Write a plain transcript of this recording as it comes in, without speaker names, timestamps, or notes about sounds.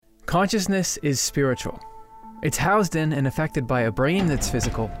Consciousness is spiritual. It's housed in and affected by a brain that's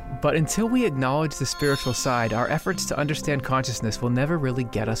physical, but until we acknowledge the spiritual side, our efforts to understand consciousness will never really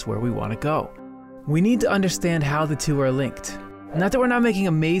get us where we want to go. We need to understand how the two are linked. Not that we're not making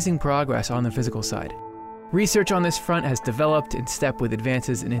amazing progress on the physical side. Research on this front has developed in step with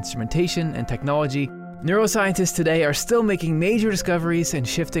advances in instrumentation and technology. Neuroscientists today are still making major discoveries and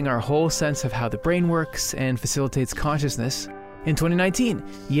shifting our whole sense of how the brain works and facilitates consciousness. In 2019,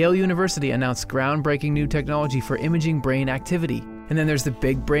 Yale University announced groundbreaking new technology for imaging brain activity. And then there's the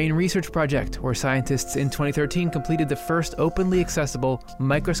Big Brain Research Project, where scientists in 2013 completed the first openly accessible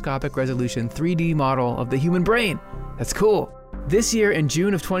microscopic resolution 3D model of the human brain. That's cool. This year, in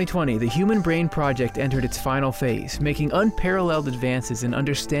June of 2020, the Human Brain Project entered its final phase, making unparalleled advances in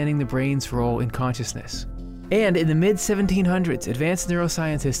understanding the brain's role in consciousness. And in the mid-1700s, advanced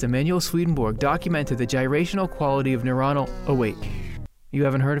neuroscientist Emanuel Swedenborg documented the gyrational quality of neuronal... Oh wait, you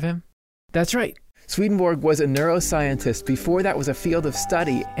haven't heard of him? That's right. Swedenborg was a neuroscientist before that was a field of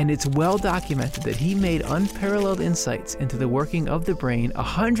study, and it's well documented that he made unparalleled insights into the working of the brain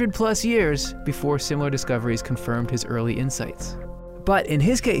 100+ years before similar discoveries confirmed his early insights. But in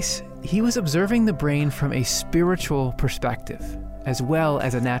his case, he was observing the brain from a spiritual perspective, as well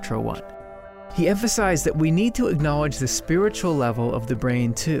as a natural one. He emphasized that we need to acknowledge the spiritual level of the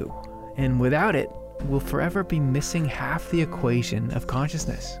brain too, and without it, we'll forever be missing half the equation of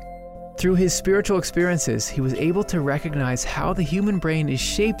consciousness. Through his spiritual experiences, he was able to recognize how the human brain is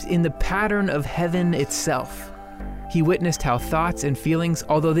shaped in the pattern of heaven itself. He witnessed how thoughts and feelings,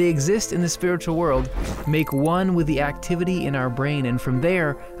 although they exist in the spiritual world, make one with the activity in our brain and from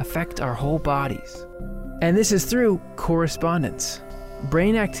there affect our whole bodies. And this is through correspondence.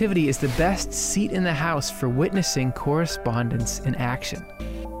 Brain activity is the best seat in the house for witnessing correspondence in action.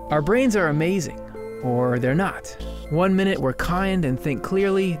 Our brains are amazing, or they're not. One minute we're kind and think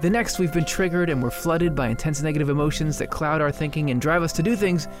clearly, the next we've been triggered and we're flooded by intense negative emotions that cloud our thinking and drive us to do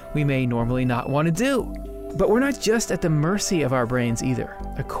things we may normally not want to do. But we're not just at the mercy of our brains either.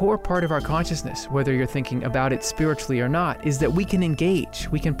 A core part of our consciousness, whether you're thinking about it spiritually or not, is that we can engage,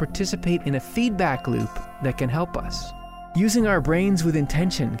 we can participate in a feedback loop that can help us. Using our brains with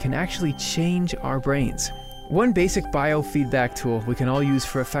intention can actually change our brains. One basic biofeedback tool we can all use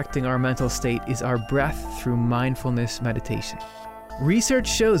for affecting our mental state is our breath through mindfulness meditation. Research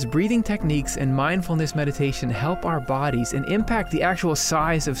shows breathing techniques and mindfulness meditation help our bodies and impact the actual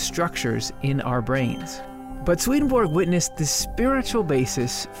size of structures in our brains. But Swedenborg witnessed the spiritual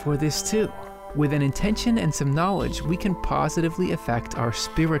basis for this too. With an intention and some knowledge, we can positively affect our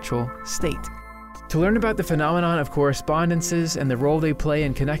spiritual state. To learn about the phenomenon of correspondences and the role they play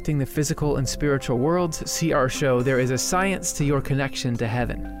in connecting the physical and spiritual worlds, see our show, There is a Science to Your Connection to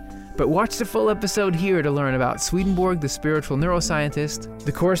Heaven. But watch the full episode here to learn about Swedenborg, the spiritual neuroscientist,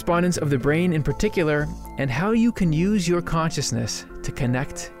 the correspondence of the brain in particular, and how you can use your consciousness to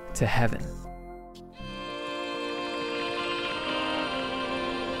connect to heaven.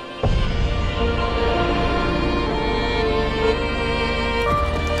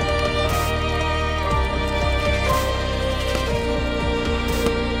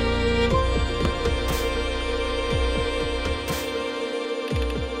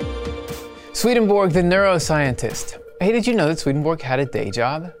 Swedenborg, the neuroscientist. Hey, did you know that Swedenborg had a day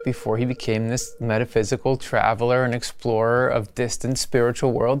job before he became this metaphysical traveler and explorer of distant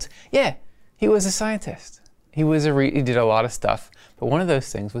spiritual worlds? Yeah, he was a scientist. He did a lot of stuff, but one of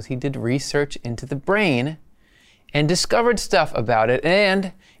those things was he did research into the brain and discovered stuff about it.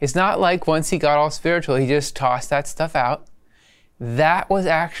 And it's not like once he got all spiritual, he just tossed that stuff out. That was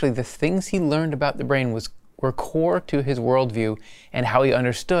actually the things he learned about the brain were core to his worldview and how he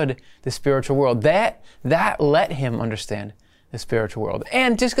understood the spiritual world. That let him understand the spiritual world.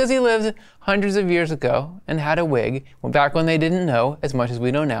 And just because he lived hundreds of years ago and had a wig, back when they didn't know as much as we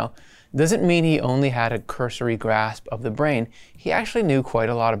know now, doesn't mean he only had a cursory grasp of the brain. He actually knew quite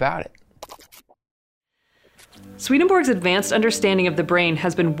a lot about it. Swedenborg's advanced understanding of the brain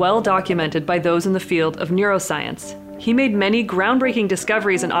has been well documented by those in the field of neuroscience. He made many groundbreaking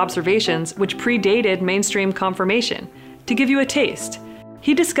discoveries and observations which predated mainstream confirmation. To give you a taste,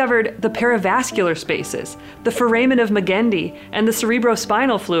 he discovered the perivascular spaces, the foramen of Magendie, and the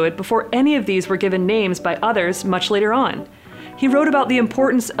cerebrospinal fluid before any of these were given names by others much later on. He wrote about the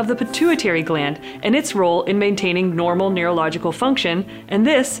importance of the pituitary gland and its role in maintaining normal neurological function, and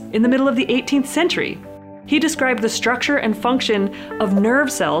this in the middle of the 18th century. He described the structure and function of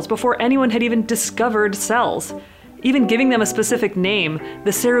nerve cells before anyone had even discovered cells, even giving them a specific name,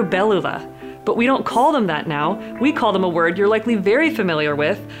 the cerebellula. But we don't call them that now. We call them a word you're likely very familiar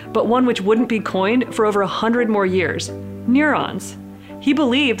with, but one which wouldn't be coined for over 100 more years: neurons. He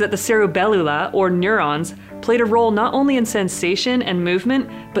believed that the cerebellula, or neurons, played a role not only in sensation and movement,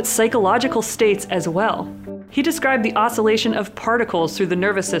 but psychological states as well. He described the oscillation of particles through the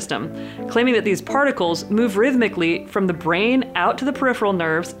nervous system, claiming that these particles move rhythmically from the brain out to the peripheral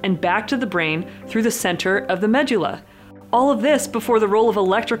nerves and back to the brain through the center of the medulla. All of this before the role of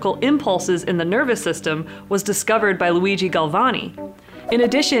electrical impulses in the nervous system was discovered by Luigi Galvani. In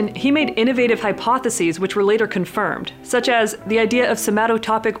addition, he made innovative hypotheses which were later confirmed, such as the idea of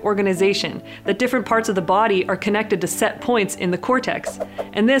somatotopic organization, that different parts of the body are connected to set points in the cortex,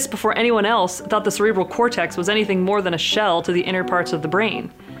 and this before anyone else thought the cerebral cortex was anything more than a shell to the inner parts of the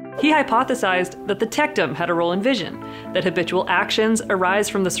brain. He hypothesized that the tectum had a role in vision, that habitual actions arise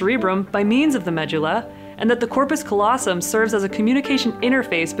from the cerebrum by means of the medulla, and that the corpus callosum serves as a communication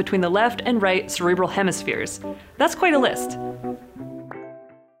interface between the left and right cerebral hemispheres. That's quite a list.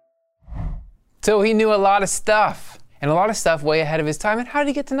 So he knew a lot of stuff, and a lot of stuff way ahead of his time. And how did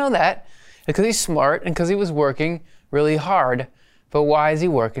he get to know that? Because he's smart and because he was working really hard. But why is he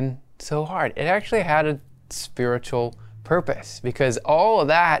working so hard? It actually had a spiritual purpose, because all of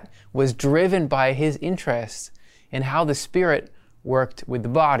that was driven by his interest in how the spirit worked with the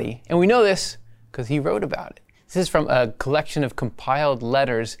body. And we know this because he wrote about it. This is from a collection of compiled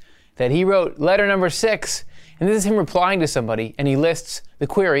letters that he wrote, letter number 6. And this is him replying to somebody, and he lists the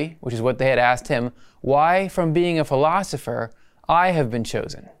query, which is what they had asked him, why from being a philosopher I have been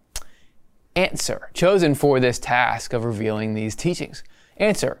chosen. Answer, chosen for this task of revealing these teachings.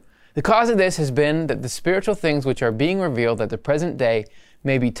 Answer, the cause of this has been that the spiritual things which are being revealed at the present day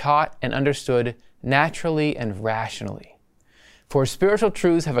may be taught and understood naturally and rationally. For spiritual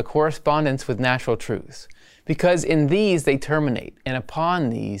truths have a correspondence with natural truths, because in these they terminate, and upon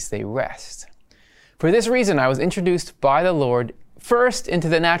these they rest. For this reason, I was introduced by the Lord first into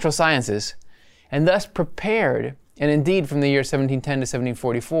the natural sciences, and thus prepared, and indeed from the year 1710 to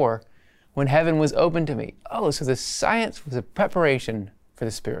 1744, when heaven was opened to me. Oh, so the science was a preparation for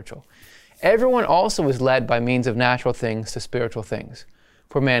the spiritual. Everyone also is led by means of natural things to spiritual things.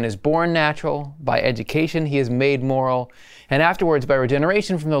 For man is born natural, by education he is made moral, and afterwards by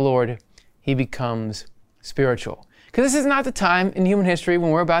regeneration from the Lord, he becomes spiritual. Because this is not the time in human history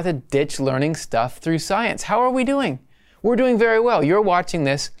when we're about to ditch learning stuff through science. How are we doing? We're doing very well. You're watching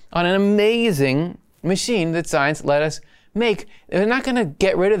this on an amazing machine that science let us make. They're not going to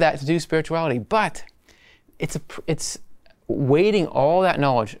get rid of that to do spirituality, but it's waiting. All that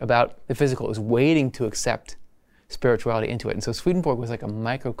knowledge about the physical is waiting to accept spirituality into it. And so Swedenborg was like a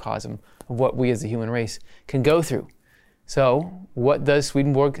microcosm of what we as the human race can go through. So what does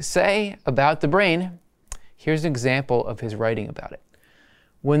Swedenborg say about the brain? Here's an example of his writing about it.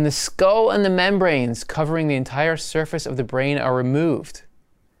 When the skull and the membranes covering the entire surface of the brain are removed,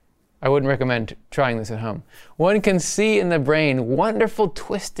 I wouldn't recommend trying this at home, one can see in the brain wonderful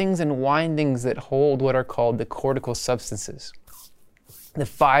twistings and windings that hold what are called the cortical substances. The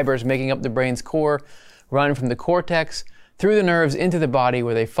fibers making up the brain's core run from the cortex through the nerves into the body,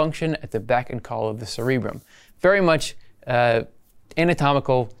 where they function at the beck and call of the cerebrum. Very much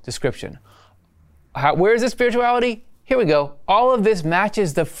anatomical description. Where is the spirituality? Here we go. All of this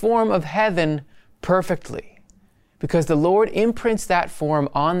matches the form of heaven perfectly, because the Lord imprints that form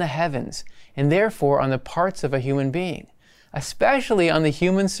on the heavens and therefore on the parts of a human being, especially on the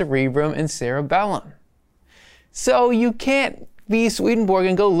human cerebrum and cerebellum. So you can't be Swedenborg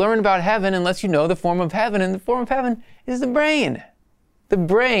and go learn about heaven unless you know the form of heaven, and the form of heaven is the brain. The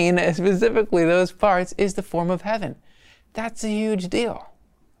brain, specifically those parts, is the form of heaven. That's a huge deal.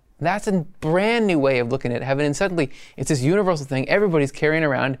 That's a brand new way of looking at heaven, and suddenly it's this universal thing. Everybody's carrying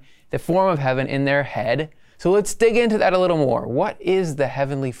around the form of heaven in their head. So let's dig into that a little more. What is the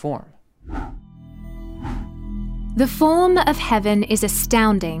heavenly form? The form of heaven is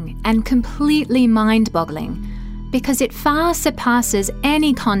astounding and completely mind-boggling, because it far surpasses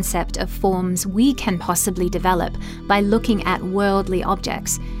any concept of forms we can possibly develop by looking at worldly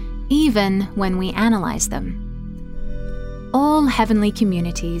objects, even when we analyze them. All heavenly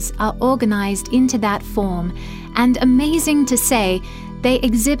communities are organized into that form, and amazing to say, they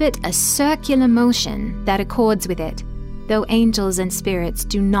exhibit a circular motion that accords with it, though angels and spirits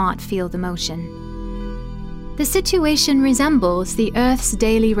do not feel the motion. The situation resembles the Earth's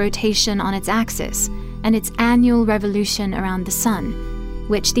daily rotation on its axis and its annual revolution around the sun,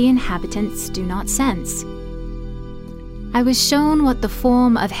 which the inhabitants do not sense. I was shown what the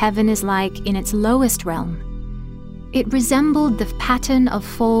form of heaven is like in its lowest realm. It resembled the pattern of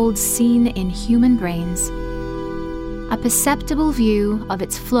folds seen in human brains. A perceptible view of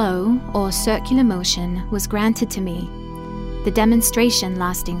its flow or circular motion was granted to me, the demonstration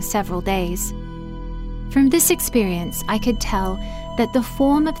lasting several days. From this experience, I could tell that the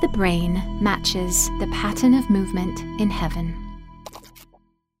form of the brain matches the pattern of movement in heaven.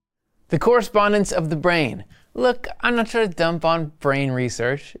 The correspondence of the brain. Look, I'm not trying to dump on brain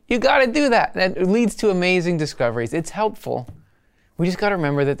research. You gotta do that. That leads to amazing discoveries. It's helpful. We just gotta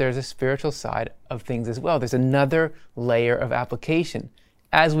remember that there's a spiritual side of things as well. There's another layer of application.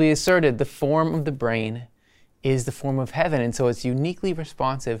 As we asserted, the form of the brain is the form of heaven, and so it's uniquely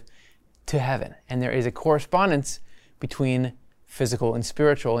responsive to heaven. And there is a correspondence between physical and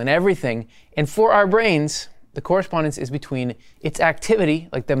spiritual in everything. And for our brains, the correspondence is between its activity,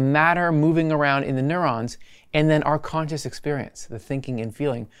 like the matter moving around in the neurons, and then our conscious experience, the thinking and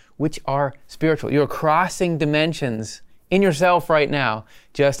feeling, which are spiritual. You're crossing dimensions in yourself right now,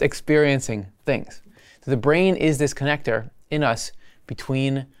 just experiencing things. So the brain is this connector in us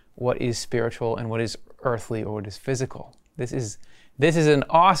between what is spiritual and what is earthly or what is physical. This is an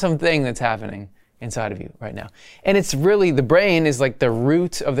awesome thing that's happening inside of you right now. And it's really, the brain is like the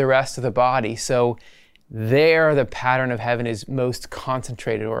root of the rest of the body. So there, the pattern of heaven is most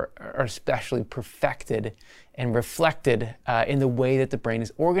concentrated or especially perfected and reflected in the way that the brain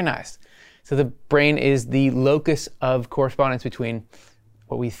is organized. So the brain is the locus of correspondence between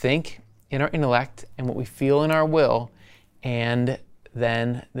what we think in our intellect and what we feel in our will, and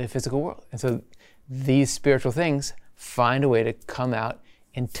then the physical world. And so these spiritual things find a way to come out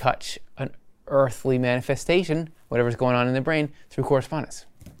and touch an earthly manifestation, whatever's going on in the brain, through correspondence.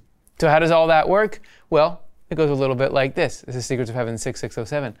 So how does all that work? Well, it goes a little bit like this. This is Secrets of Heaven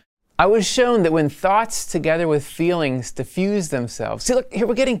 6607. I was shown that when thoughts together with feelings diffuse themselves, see, look, here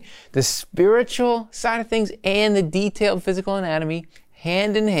we're getting the spiritual side of things and the detailed physical anatomy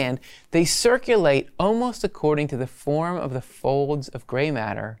hand in hand. They circulate almost according to the form of the folds of gray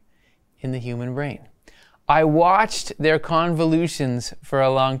matter in the human brain. I watched their convolutions for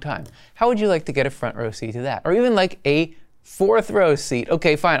a long time. How would you like to get a front row seat to that? Or even like a fourth row seat?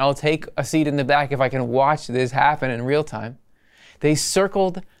 Okay, fine, I'll take a seat in the back if I can watch this happen in real time. They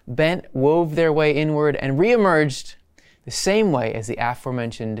circled, bent, wove their way inward, and reemerged the same way as the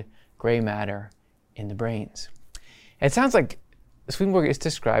aforementioned gray matter in the brains. It sounds like Swedenborg is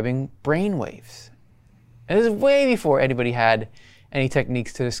describing brain waves. And this is way before anybody had any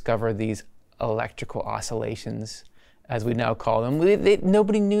techniques to discover these electrical oscillations, as we now call them.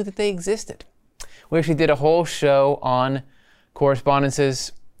 Nobody knew that they existed. We actually did a whole show on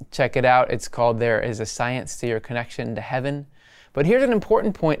correspondences. Check it out. It's called There is a Science to Your Connection to Heaven. But here's an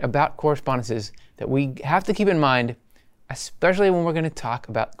important point about correspondences that we have to keep in mind, especially when we're going to talk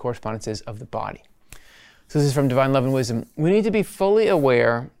about correspondences of the body. So this is from Divine Love and Wisdom. We need to be fully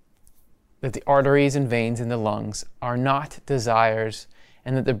aware that the arteries and veins in the lungs are not desires,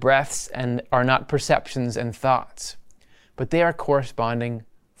 and that the breaths are not perceptions and thoughts, but they are corresponding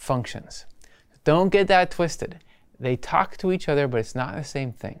functions. Don't get that twisted. They talk to each other, but it's not the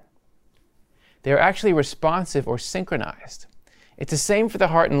same thing. They are actually responsive or synchronized. It's the same for the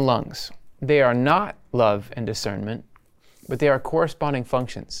heart and lungs. They are not love and discernment, but they are corresponding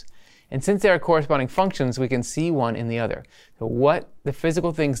functions. And since they are corresponding functions, we can see one in the other. So what the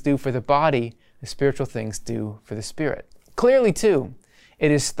physical things do for the body, the spiritual things do for the spirit. Clearly, too, it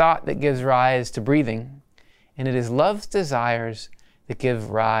is thought that gives rise to breathing, and it is love's desires that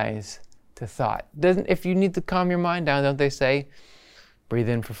give rise to thought. If you need to calm your mind down, don't they say, breathe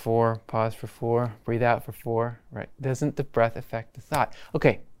in for 4, pause for 4, breathe out for 4, right? Doesn't the breath affect the thought?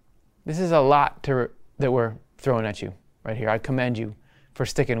 Okay, this is a lot that we're throwing at you right here. I commend you for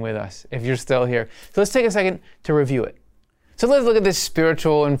sticking with us if you're still here. So let's take a second to review it. So let's look at this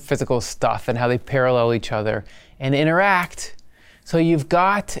spiritual and physical stuff and how they parallel each other and interact. So you've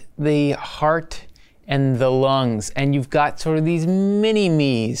got the heart and the lungs, and you've got sort of these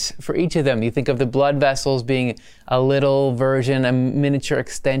mini-me's for each of them. You think of the blood vessels being a little version, a miniature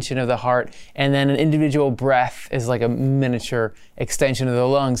extension of the heart, and then an individual breath is like a miniature extension of the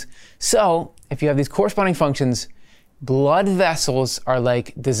lungs. So if you have these corresponding functions, blood vessels are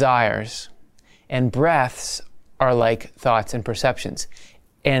like desires, and breaths are like thoughts and perceptions.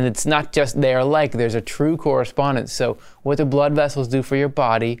 And it's not just they are like, there's a true correspondence. So what the blood vessels do for your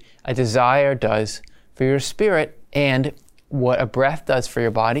body, a desire does for your spirit, and what a breath does for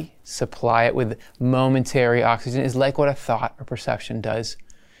your body, supply it with momentary oxygen, is like what a thought or perception does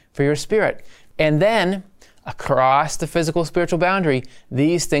for your spirit. And then across the physical spiritual boundary,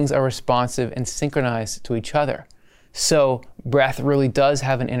 these things are responsive and synchronized to each other. So breath really does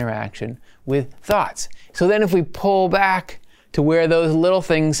have an interaction with thoughts. So then if we pull back to where those little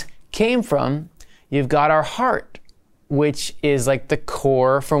things came from, you've got our heart, which is like the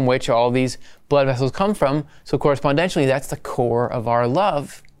core from which all these blood vessels come from. So correspondentially, that's the core of our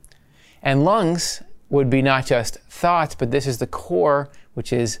love. And lungs, would be not just thoughts, but this is the core,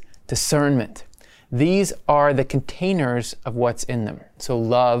 which is discernment. These are the containers of what's in them. So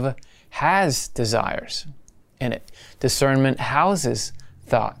love has desires in it. Discernment houses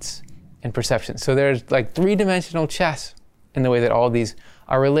thoughts and perceptions. So there's like three-dimensional chess in the way that all of these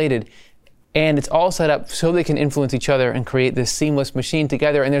are related. And it's all set up so they can influence each other and create this seamless machine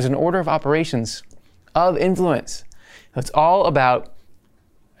together. And there's an order of operations of influence. So it's all about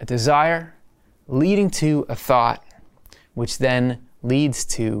a desire leading to a thought, which then leads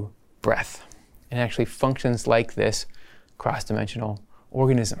to breath. It actually functions like this cross-dimensional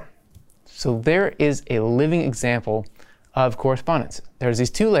organism. So there is a living example of correspondence. There's these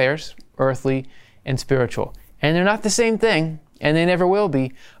two layers, earthly and spiritual. And they're not the same thing, and they never will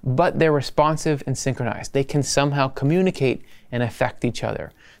be, but they're responsive and synchronized. They can somehow communicate and affect each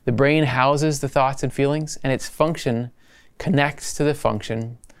other. The brain houses the thoughts and feelings, and its function connects to the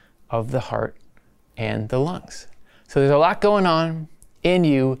function of the heart and the lungs. So there's a lot going on in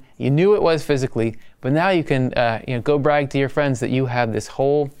you. You knew it was physically, but now you can go brag to your friends that you have this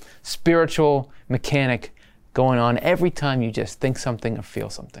whole spiritual mechanic going on every time you just think something or feel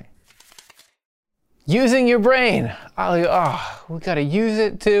something. Using your brain. We gotta use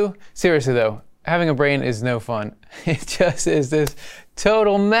it too. Seriously though, having a brain is no fun. It just is this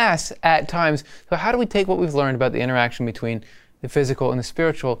total mess at times. So how do we take what we've learned about the interaction between the physical and the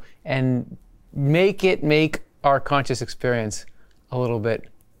spiritual and make our conscious experience a little bit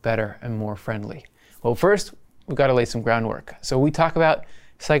better and more friendly? Well, first, we've got to lay some groundwork. So we talk about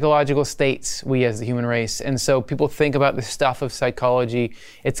psychological states, we as the human race. And so people think about the stuff of psychology.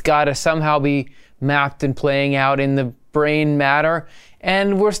 It's got to somehow be mapped and playing out in the brain matter.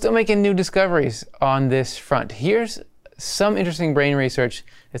 And we're still making new discoveries on this front. Here's some interesting brain research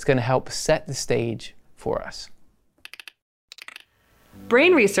that's going to help set the stage for us.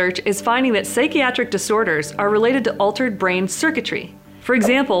 Brain research is finding that psychiatric disorders are related to altered brain circuitry. For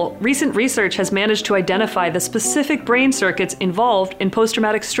example, recent research has managed to identify the specific brain circuits involved in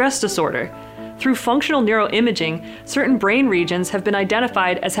post-traumatic stress disorder. Through functional neuroimaging, certain brain regions have been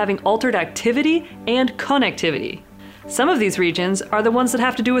identified as having altered activity and connectivity. Some of these regions are the ones that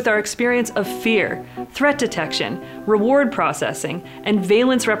have to do with our experience of fear, threat detection, reward processing, and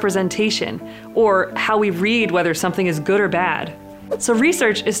valence representation, or how we read whether something is good or bad. So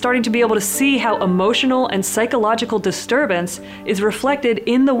research is starting to be able to see how emotional and psychological disturbance is reflected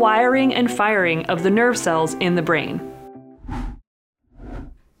in the wiring and firing of the nerve cells in the brain.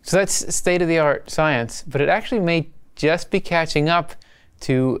 So that's state-of-the-art science, but it actually may just be catching up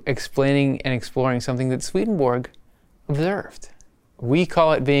to explaining and exploring something that Swedenborg observed. We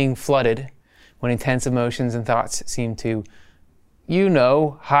call it being flooded when intense emotions and thoughts seem to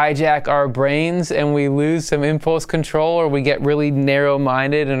hijack our brains and we lose some impulse control, or we get really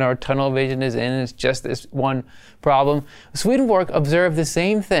narrow-minded and our tunnel vision is in and it's just this one problem. Swedenborg observed the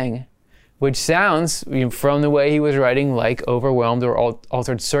same thing, which sounds, from the way he was writing, like overwhelmed or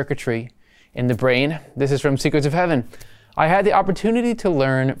altered circuitry in the brain. This is from Secrets of Heaven. I had the opportunity to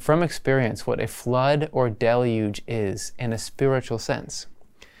learn from experience what a flood or deluge is in a spiritual sense.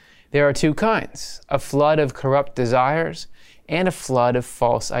 There are two kinds, a flood of corrupt desires and a flood of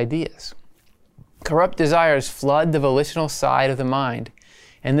false ideas. Corrupt desires flood the volitional side of the mind,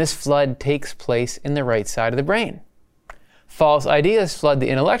 and this flood takes place in the right side of the brain. False ideas flood the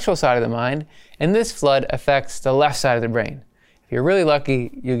intellectual side of the mind, and this flood affects the left side of the brain. If you're really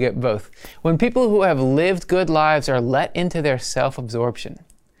lucky, you get both. When people who have lived good lives are let into their self-absorption,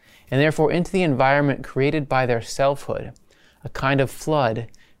 and therefore into the environment created by their selfhood, a kind of flood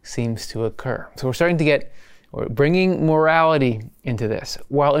seems to occur. So we're bringing morality into this.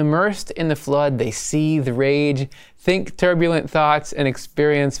 While immersed in the flood, they seethe, rage, think turbulent thoughts, and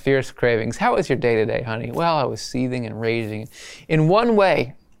experience fierce cravings. How was your day today, honey? Well, I was seething and raging. In one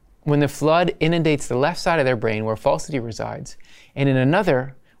way, when the flood inundates the left side of their brain where falsity resides, and in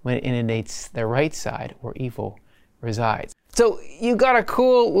another, when it inundates the right side where evil resides. So you got a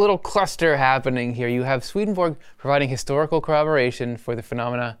cool little cluster happening here. You have Swedenborg providing historical corroboration for the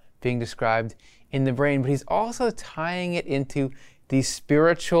phenomena being described in the brain, but he's also tying it into these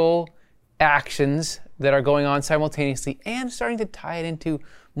spiritual actions that are going on simultaneously and starting to tie it into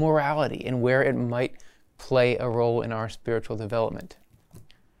morality and where it might play a role in our spiritual development.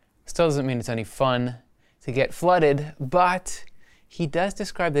 Still doesn't mean it's any fun to get flooded, but he does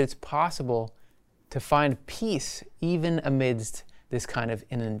describe that it's possible to find peace even amidst this kind of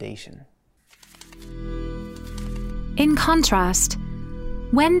inundation. In contrast,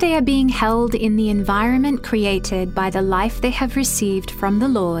 when they are being held in the environment created by the life they have received from the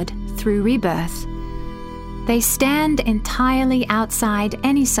Lord through rebirth, they stand entirely outside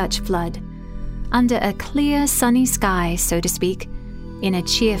any such flood, under a clear, sunny sky, so to speak, in a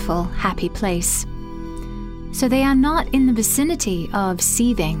cheerful, happy place. So they are not in the vicinity of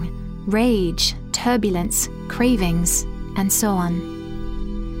seething, rage, turbulence, cravings, and so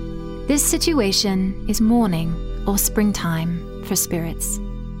on. This situation is morning or springtime for spirits.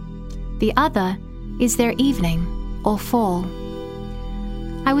 The other is their evening or fall.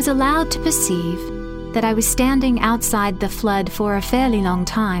 I was allowed to perceive that I was standing outside the flood for a fairly long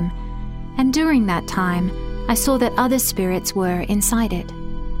time, and during that time, I saw that other spirits were inside it.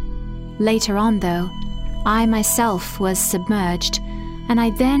 Later on, though, I myself was submerged, and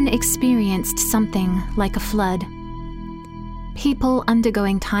I then experienced something like a flood. People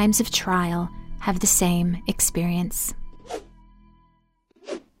undergoing times of trial have the same experience.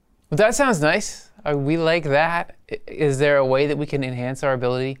 Well, that sounds nice. We like that. Is there a way that we can enhance our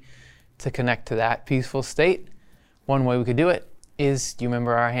ability to connect to that peaceful state? One way we could do it is, do you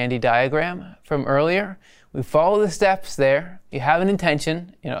remember our handy diagram from earlier? We follow the steps there. You have an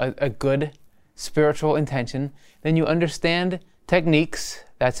intention, a good spiritual intention. Then you understand techniques.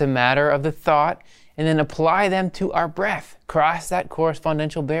 That's a matter of the thought. And then apply them to our breath. Cross that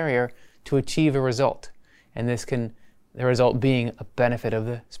correspondential barrier to achieve a result. And the result being a benefit of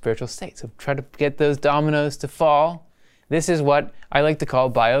the spiritual state. So try to get those dominoes to fall. This is what I like to call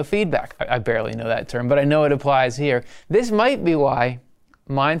biofeedback. I barely know that term, but I know it applies here. This might be why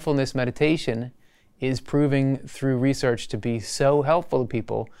mindfulness meditation is proving through research to be so helpful to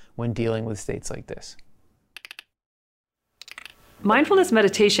people when dealing with states like this. Mindfulness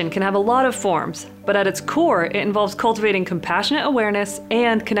meditation can have a lot of forms, but at its core, it involves cultivating compassionate awareness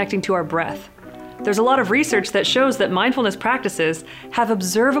and connecting to our breath. There's a lot of research that shows that mindfulness practices have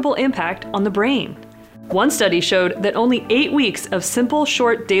observable impact on the brain. One study showed that only 8 weeks of simple,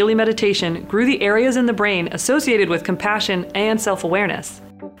 short daily meditation grew the areas in the brain associated with compassion and self-awareness.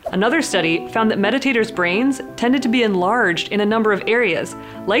 Another study found that meditators' brains tended to be enlarged in a number of areas,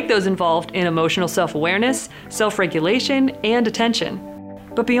 like those involved in emotional self-awareness, self-regulation, and attention.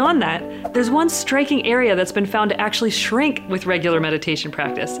 But beyond that, there's one striking area that's been found to actually shrink with regular meditation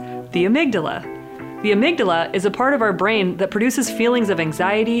practice: the amygdala. The amygdala is a part of our brain that produces feelings of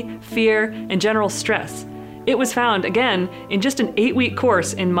anxiety, fear, and general stress. It was found, again, in just an 8-week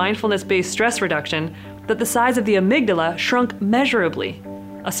course in mindfulness-based stress reduction, that the size of the amygdala shrunk measurably.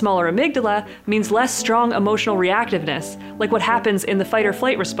 A smaller amygdala means less strong emotional reactiveness, like what happens in the fight or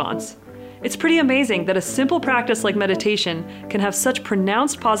flight response. It's pretty amazing that a simple practice like meditation can have such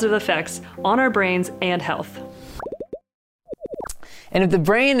pronounced positive effects on our brains and health. And if the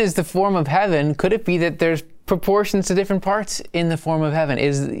brain is the form of heaven, could it be that there's proportions to different parts in the form of heaven?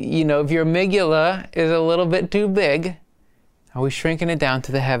 If your amygdala is a little bit too big, are we shrinking it down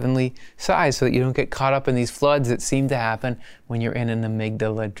to the heavenly size so that you don't get caught up in these floods that seem to happen when you're in an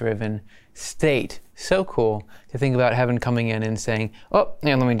amygdala-driven state? So cool to think about heaven coming in and saying, oh,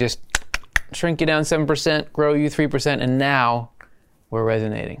 let me just shrink you down 7%, grow you 3%, and now we're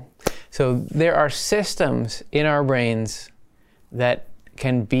resonating. So there are systems in our brains that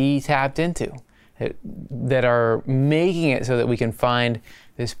can be tapped into, that are making it so that we can find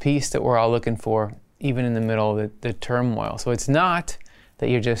this peace that we're all looking for, even in the middle of the turmoil. So it's not that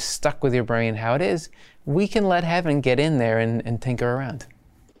you're just stuck with your brain how it is. We can let heaven get in there and tinker around.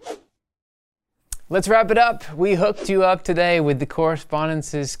 Let's wrap it up. We hooked you up today with the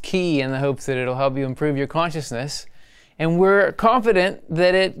Correspondences Key in the hopes that it'll help you improve your consciousness. And we're confident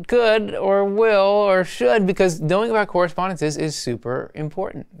that it could or will or should, because knowing about correspondences is super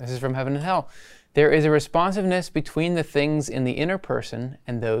important. This is from Heaven and Hell. There is a responsiveness between the things in the inner person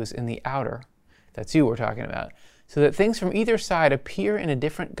and those in the outer. That's you we're talking about. So that things from either side appear in a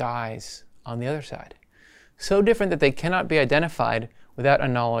different guise on the other side. So different that they cannot be identified without a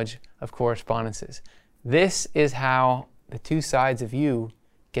knowledge of correspondences. This is how the two sides of you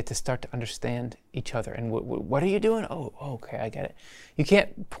get to start to understand each other. And what are you doing? Oh, okay, I get it. You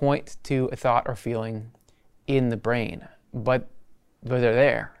can't point to a thought or feeling in the brain, but they're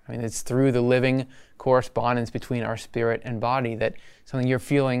there. I mean, it's through the living correspondence between our spirit and body that something you're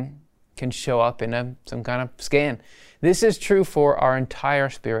feeling can show up in some kind of scan. This is true for our entire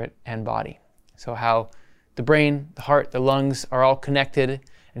spirit and body. So how the brain, the heart, the lungs are all connected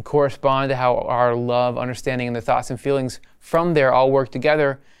and correspond to how our love, understanding, and the thoughts and feelings from there all work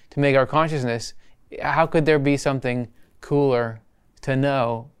together to make our consciousness. How could there be something cooler to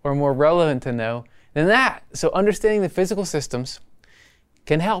know or more relevant to know than that? So understanding the physical systems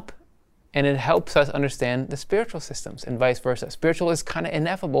can help, and it helps us understand the spiritual systems and vice versa. Spiritual is kind of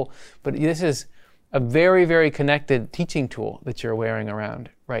ineffable, but this is a very, very connected teaching tool that you're wearing around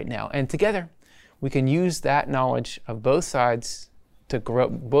right now. And together, we can use that knowledge of both sides to grow,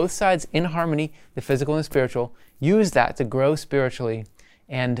 both sides in harmony, the physical and the spiritual. Use that to grow spiritually.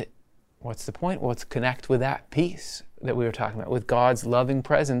 And what's the point? Well, it's connect with that peace that we were talking about, with God's loving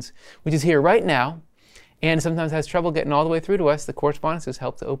presence, which is here right now, and sometimes has trouble getting all the way through to us. The correspondences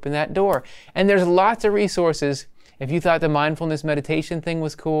help to open that door. And there's lots of resources. If you thought the mindfulness meditation thing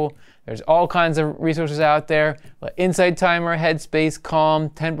was cool, there's all kinds of resources out there. Insight Timer, Headspace, Calm,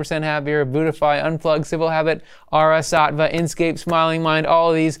 10% Happier, Buddhify, Unplug, Civil Habit, Ara, Sattva, Inscape, Smiling Mind, all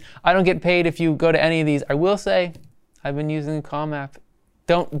of these. I don't get paid if you go to any of these. I will say, I've been using the Calm app.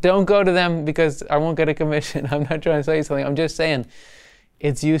 Don't go to them because I won't get a commission. I'm not trying to say something. I'm just saying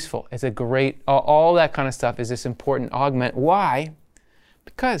it's useful. It's a great, all that kind of stuff is this important augment. Why?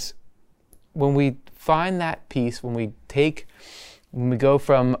 Because when we find that peace, when we go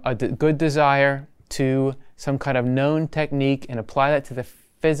from a good desire to some kind of known technique and apply that to the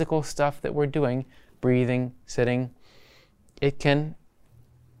physical stuff that we're doing, breathing, sitting, it can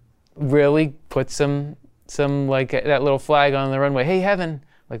really put some like that little flag on the runway. Hey, heaven,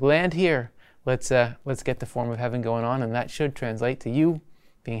 like land here. Let's get the form of heaven going on, and that should translate to you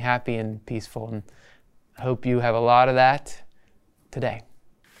being happy and peaceful. And I hope you have a lot of that today.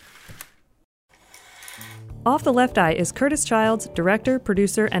 Off the Left Eye is Curtis Childs, director,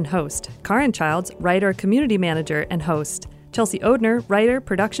 producer, and host. Karen Childs, writer, community manager, and host. Chelsea Odner, writer,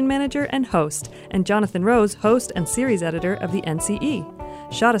 production manager, and host. And Jonathan Rose, host and series editor of the NCE.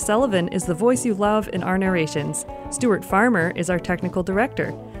 Shada Sullivan is the voice you love in our narrations. Stuart Farmer is our technical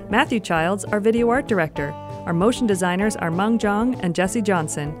director. Matthew Childs, our video art director. Our motion designers are Mung Jong and Jesse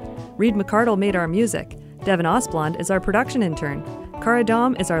Johnson. Reed McCardle made our music. Devin Osblond is our production intern. Cara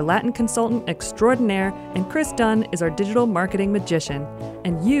Dom is our Latin consultant extraordinaire, and Chris Dunn is our digital marketing magician.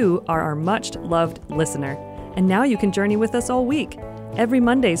 And you are our much-loved listener. And now you can journey with us all week. Every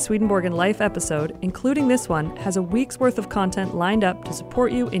Monday's Swedenborg in Life episode, including this one, has a week's worth of content lined up to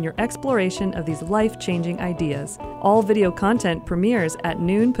support you in your exploration of these life-changing ideas. All video content premieres at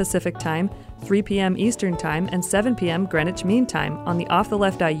noon Pacific Time, 3 p.m. Eastern Time, and 7 p.m. Greenwich Mean Time on the Off the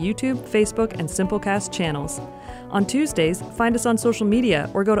Left Eye YouTube, Facebook, and Simplecast channels. On Tuesdays, find us on social media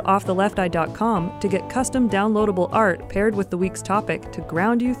or go to offthelefteye.com to get custom downloadable art paired with the week's topic to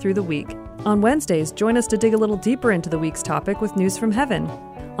ground you through the week. On Wednesdays, join us to dig a little deeper into the week's topic with news from heaven.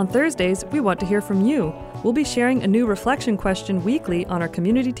 On Thursdays, we want to hear from you. We'll be sharing a new reflection question weekly on our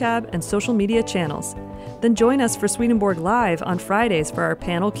community tab and social media channels. Then join us for Swedenborg Live on Fridays for our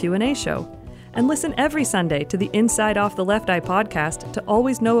panel Q&A show. And listen every Sunday to the Inside Off the Left Eye podcast to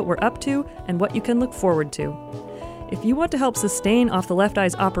always know what we're up to and what you can look forward to. If you want to help sustain Off the Left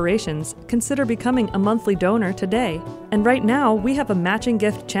Eye's operations, consider becoming a monthly donor today. And right now, we have a matching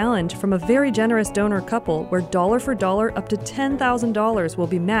gift challenge from a very generous donor couple where dollar for dollar up to $10,000 will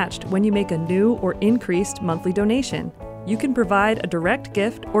be matched when you make a new or increased monthly donation. You can provide a direct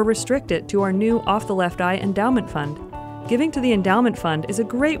gift or restrict it to our new Off the Left Eye Endowment Fund. Giving to the Endowment Fund is a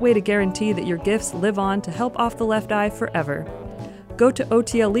great way to guarantee that your gifts live on to help Off the Left Eye forever. Go to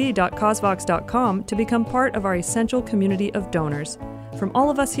otle.cosvox.com to become part of our essential community of donors. From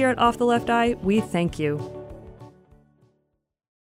all of us here at Off the Left Eye, we thank you.